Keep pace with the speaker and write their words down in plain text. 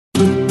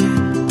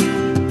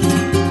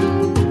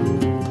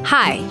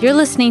Hi, you're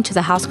listening to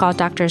the House Call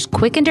Doctor's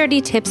quick and dirty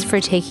tips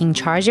for taking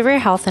charge of your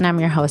health, and I'm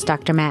your host,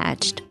 Dr.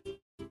 Majd.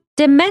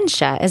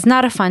 Dementia is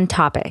not a fun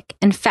topic.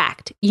 In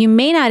fact, you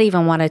may not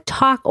even want to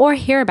talk or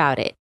hear about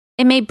it.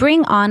 It may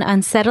bring on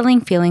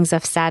unsettling feelings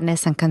of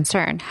sadness and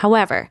concern.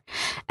 However,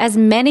 as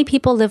many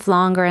people live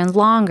longer and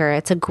longer,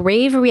 it's a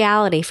grave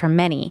reality for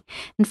many.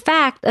 In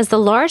fact, as the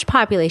large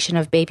population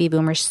of baby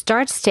boomers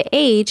starts to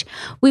age,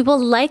 we will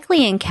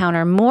likely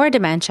encounter more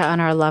dementia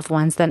on our loved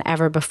ones than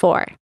ever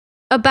before.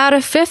 About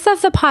a fifth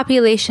of the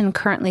population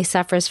currently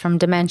suffers from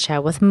dementia,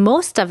 with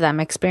most of them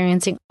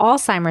experiencing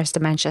Alzheimer's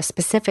dementia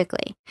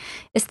specifically.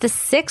 It's the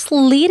sixth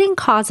leading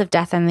cause of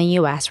death in the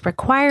U.S.,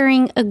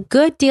 requiring a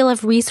good deal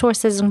of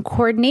resources and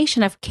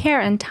coordination of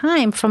care and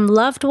time from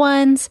loved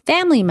ones,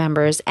 family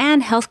members,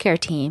 and healthcare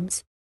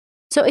teams.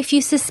 So if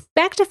you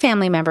suspect a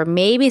family member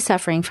may be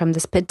suffering from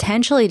this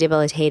potentially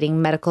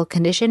debilitating medical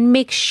condition,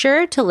 make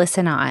sure to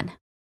listen on.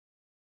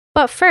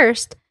 But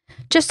first,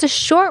 just a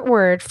short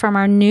word from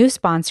our new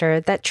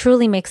sponsor that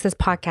truly makes this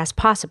podcast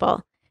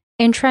possible,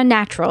 Intra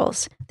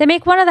Naturals. They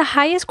make one of the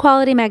highest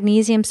quality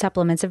magnesium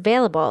supplements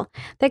available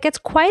that gets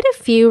quite a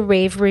few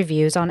rave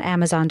reviews on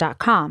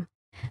Amazon.com.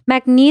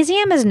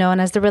 Magnesium is known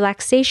as the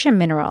relaxation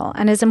mineral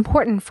and is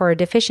important for a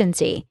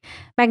deficiency.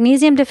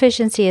 Magnesium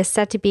deficiency is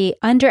said to be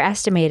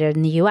underestimated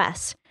in the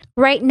U.S.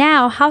 Right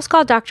now, House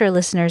Call Doctor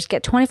listeners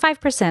get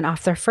 25%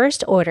 off their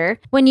first order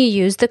when you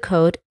use the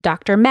code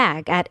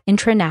DRMAG at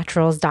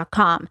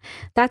intranaturals.com.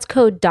 That's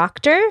code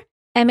DOCTOR,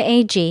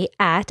 M-A-G,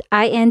 at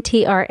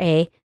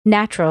I-N-T-R-A,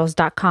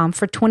 naturals.com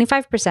for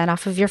 25%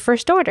 off of your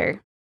first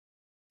order.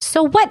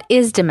 So what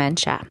is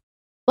dementia?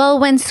 Well,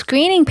 when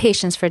screening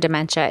patients for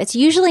dementia, it's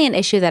usually an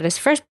issue that is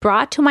first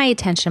brought to my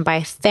attention by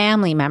a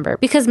family member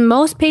because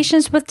most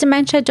patients with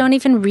dementia don't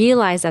even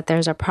realize that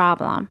there's a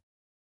problem.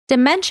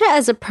 Dementia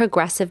is a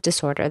progressive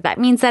disorder. That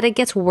means that it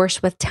gets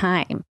worse with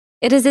time.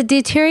 It is a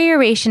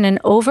deterioration in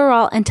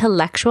overall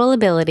intellectual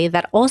ability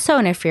that also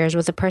interferes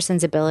with a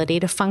person's ability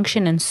to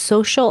function in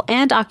social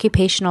and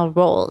occupational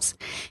roles.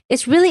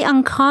 It's really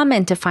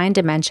uncommon to find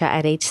dementia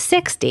at age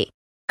 60,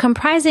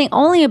 comprising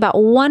only about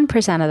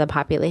 1% of the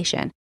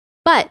population.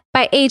 But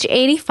by age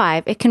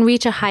 85, it can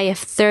reach a high of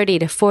 30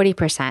 to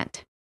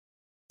 40%.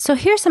 So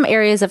here's some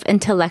areas of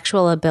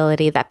intellectual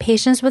ability that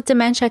patients with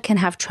dementia can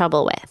have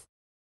trouble with.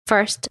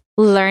 First,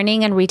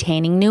 learning and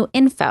retaining new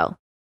info.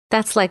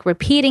 That's like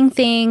repeating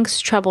things,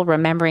 trouble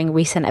remembering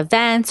recent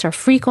events, or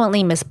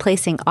frequently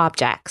misplacing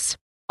objects.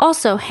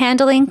 Also,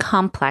 handling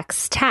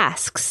complex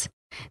tasks.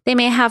 They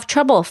may have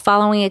trouble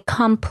following a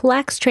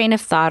complex train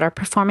of thought or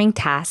performing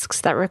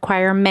tasks that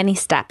require many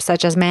steps,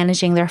 such as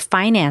managing their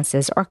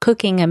finances or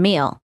cooking a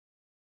meal.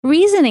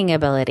 Reasoning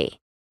ability.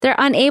 They're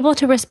unable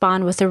to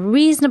respond with a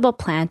reasonable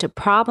plan to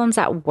problems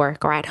at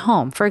work or at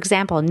home. For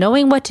example,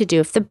 knowing what to do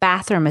if the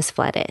bathroom is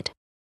flooded.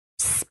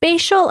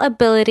 Spatial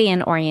ability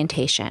and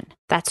orientation.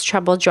 That's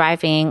trouble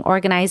driving,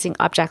 organizing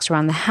objects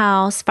around the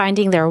house,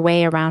 finding their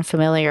way around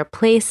familiar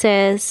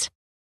places.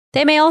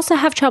 They may also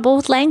have trouble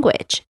with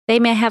language. They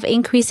may have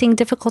increasing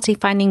difficulty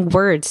finding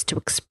words to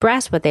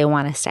express what they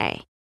want to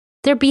say.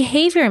 Their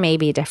behavior may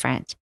be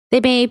different.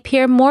 They may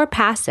appear more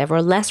passive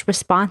or less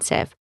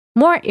responsive,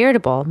 more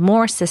irritable,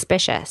 more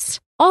suspicious.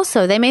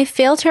 Also, they may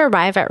fail to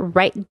arrive at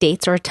right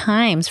dates or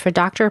times for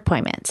doctor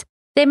appointments.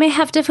 They may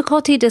have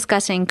difficulty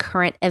discussing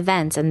current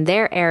events in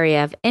their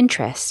area of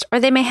interest, or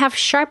they may have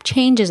sharp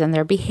changes in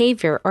their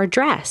behavior or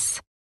dress.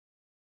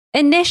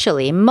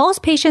 Initially,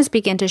 most patients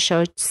begin to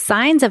show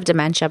signs of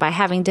dementia by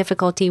having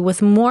difficulty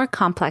with more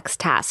complex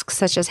tasks,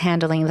 such as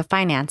handling the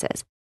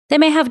finances. They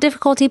may have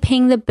difficulty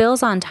paying the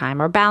bills on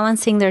time or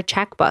balancing their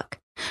checkbook.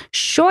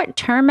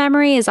 Short-term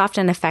memory is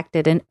often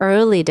affected in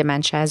early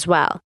dementia as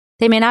well.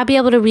 They may not be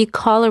able to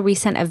recall a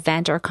recent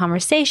event or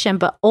conversation,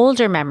 but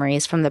older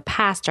memories from the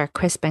past are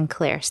crisp and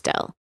clear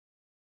still.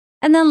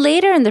 And then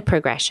later in the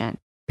progression,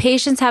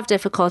 patients have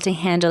difficulty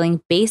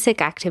handling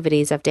basic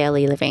activities of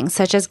daily living,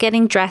 such as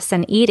getting dressed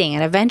and eating,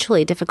 and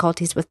eventually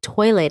difficulties with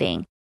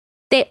toileting.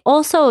 They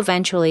also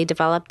eventually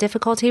develop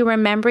difficulty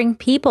remembering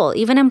people,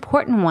 even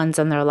important ones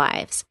in their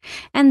lives.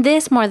 And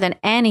this, more than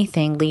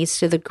anything, leads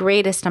to the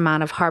greatest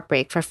amount of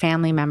heartbreak for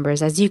family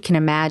members, as you can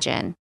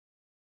imagine.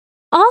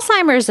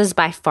 Alzheimer's is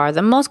by far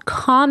the most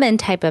common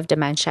type of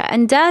dementia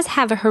and does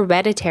have a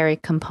hereditary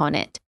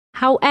component.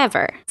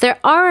 However, there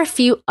are a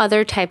few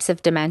other types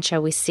of dementia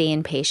we see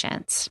in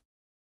patients.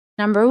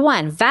 Number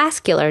 1,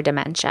 vascular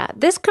dementia.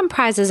 This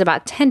comprises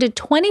about 10 to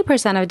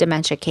 20% of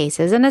dementia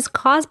cases and is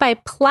caused by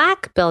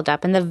plaque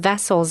buildup in the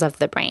vessels of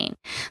the brain.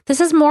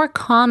 This is more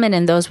common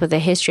in those with a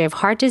history of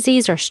heart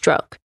disease or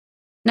stroke.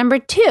 Number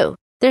 2,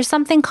 there's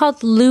something called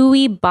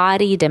Lewy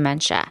body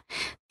dementia.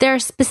 There are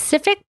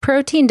specific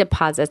protein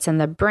deposits in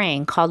the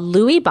brain called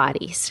Lewy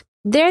bodies.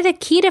 They're the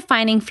key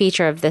defining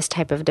feature of this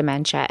type of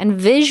dementia, and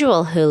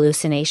visual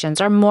hallucinations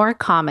are more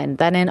common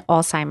than in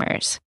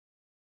Alzheimer's.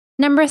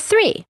 Number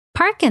 3,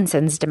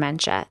 Parkinson's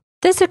dementia.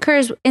 This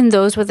occurs in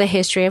those with a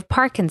history of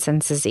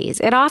Parkinson's disease.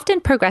 It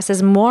often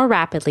progresses more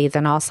rapidly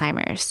than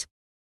Alzheimer's.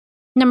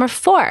 Number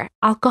 4,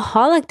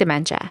 alcoholic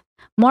dementia,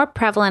 more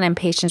prevalent in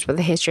patients with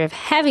a history of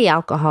heavy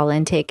alcohol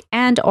intake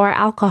and/or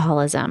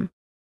alcoholism.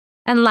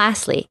 And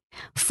lastly,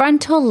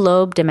 frontal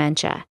lobe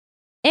dementia.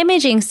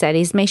 Imaging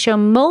studies may show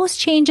most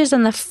changes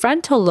in the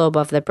frontal lobe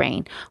of the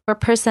brain, where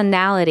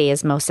personality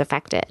is most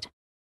affected.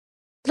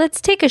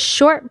 Let's take a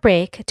short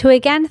break to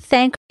again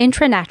thank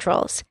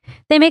Intranaturals.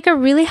 They make a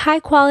really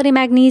high-quality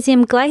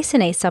magnesium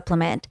glycinate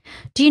supplement.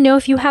 Do you know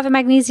if you have a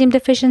magnesium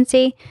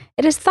deficiency?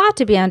 It is thought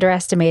to be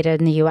underestimated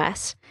in the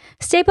U.S.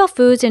 Staple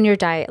foods in your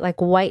diet like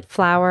white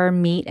flour,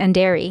 meat, and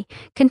dairy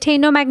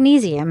contain no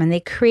magnesium, and they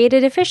create a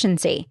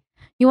deficiency.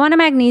 You want a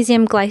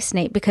magnesium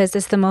glycinate because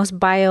it's the most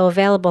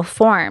bioavailable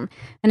form,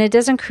 and it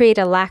doesn't create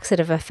a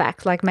laxative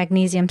effect like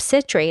magnesium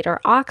citrate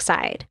or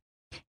oxide.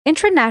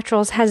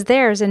 Intranaturals has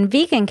theirs in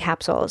vegan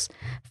capsules,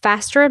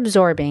 faster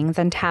absorbing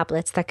than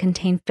tablets that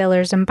contain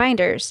fillers and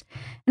binders.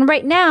 And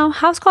right now,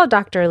 House Call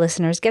Doctor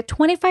listeners get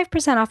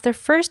 25% off their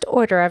first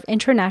order of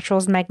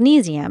Intranaturals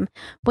magnesium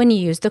when you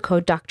use the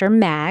code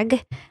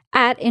DRMAG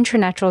at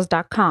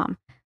intranaturals.com.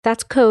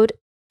 That's code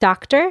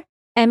DOCTOR,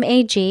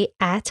 MAG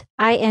at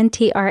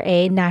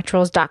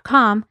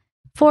INTRANaturals.com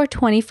for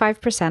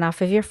 25%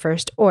 off of your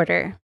first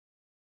order.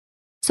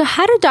 So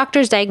how do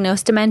doctors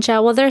diagnose dementia?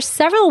 Well, there are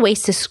several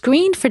ways to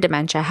screen for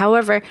dementia.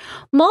 However,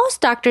 most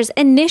doctors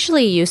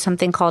initially use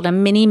something called a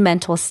mini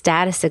mental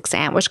status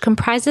exam, which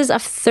comprises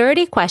of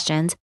 30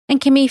 questions and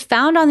can be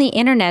found on the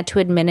internet to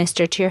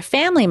administer to your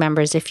family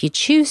members if you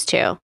choose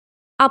to.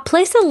 I'll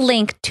place a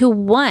link to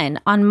one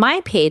on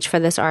my page for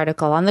this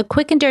article on the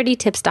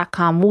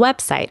quickanddirtytips.com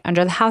website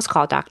under the House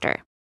Call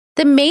Doctor.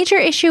 The major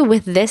issue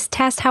with this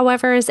test,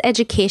 however, is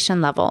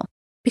education level,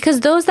 because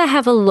those that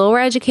have a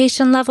lower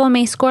education level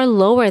may score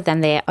lower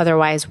than they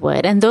otherwise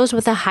would, and those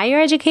with a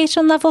higher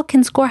education level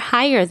can score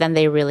higher than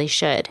they really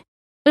should.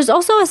 There's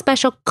also a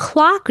special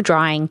clock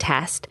drawing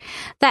test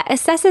that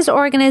assesses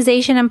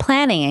organization and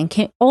planning and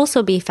can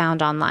also be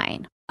found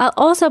online. I'll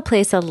also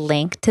place a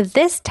link to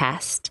this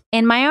test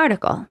in my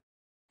article.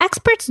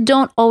 Experts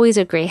don't always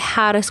agree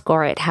how to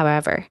score it,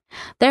 however.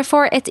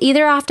 Therefore, it's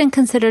either often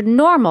considered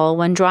normal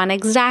when drawn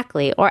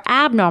exactly or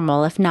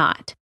abnormal if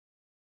not.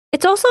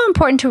 It's also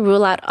important to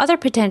rule out other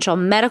potential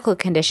medical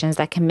conditions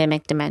that can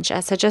mimic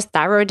dementia, such as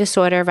thyroid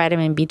disorder,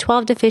 vitamin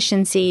B12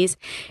 deficiencies,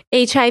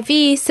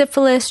 HIV,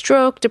 syphilis,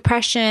 stroke,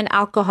 depression,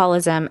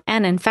 alcoholism,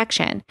 and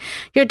infection.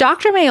 Your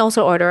doctor may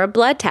also order a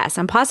blood test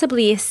and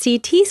possibly a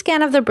CT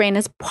scan of the brain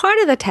as part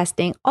of the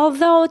testing,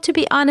 although, to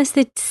be honest,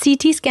 the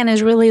CT scan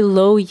is really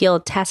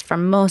low-yield test for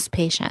most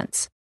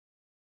patients.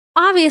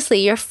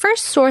 Obviously, your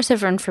first source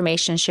of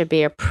information should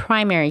be your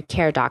primary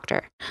care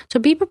doctor. So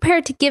be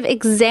prepared to give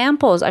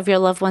examples of your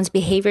loved one's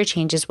behavior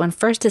changes when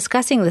first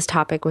discussing this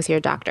topic with your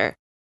doctor.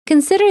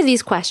 Consider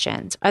these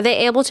questions. Are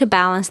they able to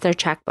balance their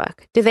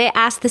checkbook? Do they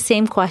ask the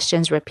same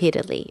questions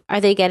repeatedly? Are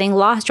they getting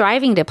lost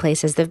driving to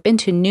places they've been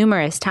to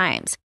numerous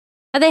times?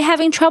 Are they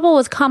having trouble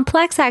with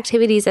complex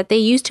activities that they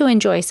used to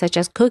enjoy, such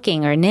as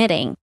cooking or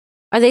knitting?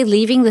 Are they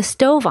leaving the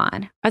stove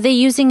on? Are they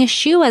using a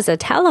shoe as a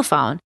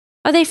telephone?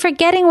 Are they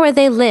forgetting where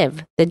they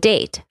live, the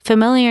date,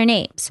 familiar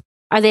names?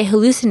 Are they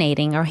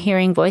hallucinating or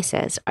hearing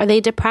voices? Are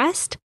they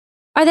depressed?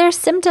 Are there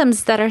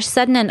symptoms that are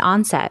sudden in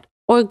onset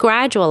or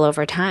gradual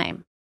over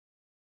time?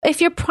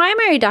 If your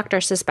primary doctor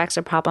suspects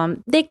a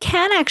problem, they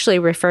can actually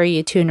refer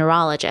you to a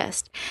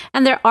neurologist.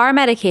 And there are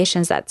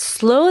medications that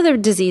slow the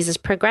disease's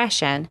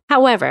progression.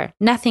 However,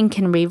 nothing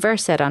can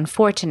reverse it,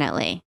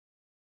 unfortunately.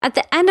 At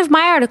the end of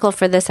my article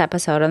for this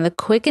episode on the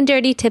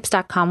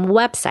quickanddirtytips.com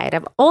website,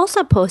 I've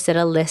also posted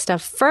a list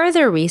of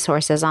further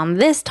resources on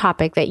this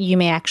topic that you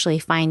may actually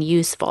find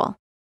useful.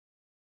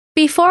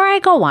 Before I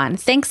go on,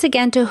 thanks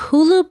again to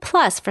Hulu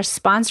Plus for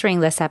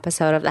sponsoring this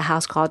episode of the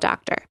House Call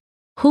Doctor.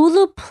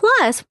 Hulu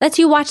Plus lets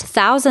you watch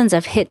thousands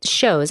of hit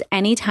shows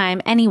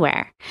anytime,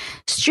 anywhere.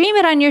 Stream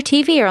it on your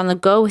TV or on the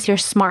go with your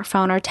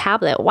smartphone or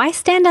tablet. Why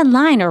stand in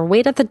line or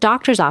wait at the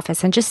doctor's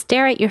office and just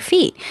stare at your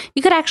feet?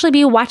 You could actually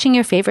be watching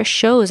your favorite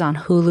shows on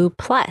Hulu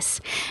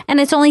Plus, and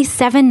it's only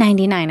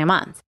 $7.99 a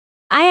month.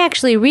 I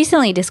actually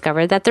recently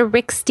discovered that the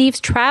Rick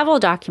Steves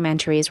travel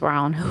documentaries were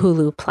on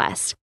Hulu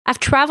Plus. I've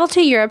traveled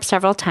to Europe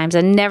several times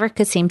and never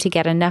could seem to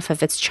get enough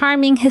of its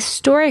charming,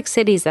 historic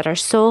cities that are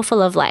so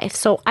full of life,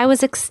 so I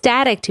was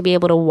ecstatic to be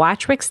able to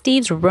watch Rick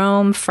Steves'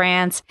 Rome,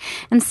 France,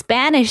 and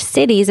Spanish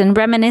cities and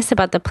reminisce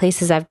about the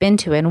places I've been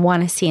to and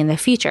want to see in the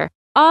future,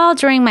 all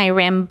during my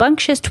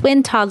rambunctious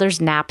twin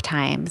toddlers' nap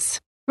times.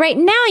 Right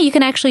now, you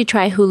can actually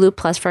try Hulu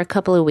Plus for a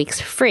couple of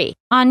weeks free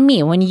on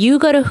me when you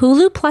go to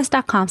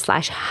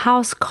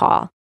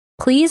huluplus.com/housecall.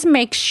 Please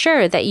make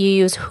sure that you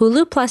use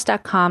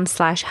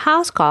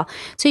huluplus.com/housecall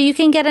so you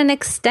can get an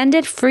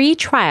extended free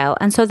trial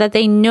and so that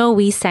they know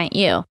we sent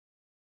you.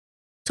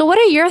 So what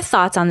are your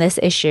thoughts on this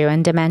issue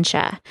and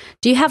dementia?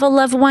 Do you have a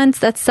loved one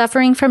that's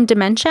suffering from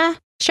dementia?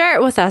 Share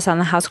it with us on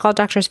the House Call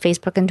Doctor's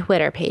Facebook and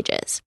Twitter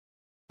pages.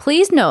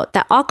 Please note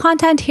that all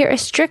content here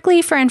is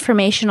strictly for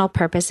informational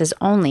purposes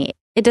only.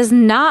 It does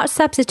not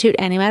substitute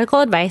any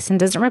medical advice and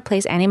doesn't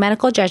replace any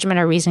medical judgment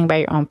or reasoning by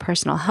your own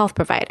personal health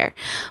provider.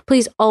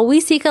 Please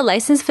always seek a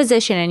licensed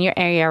physician in your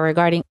area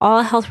regarding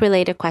all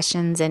health-related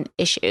questions and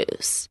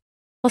issues.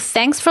 Well,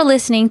 thanks for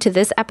listening to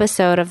this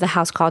episode of The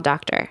House Call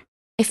Doctor.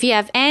 If you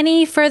have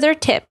any further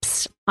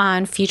tips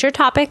on future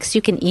topics,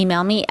 you can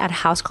email me at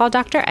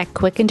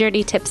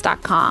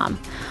housecalldoctor@quickanddirtytips.com.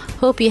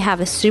 Hope you have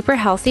a super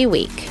healthy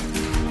week.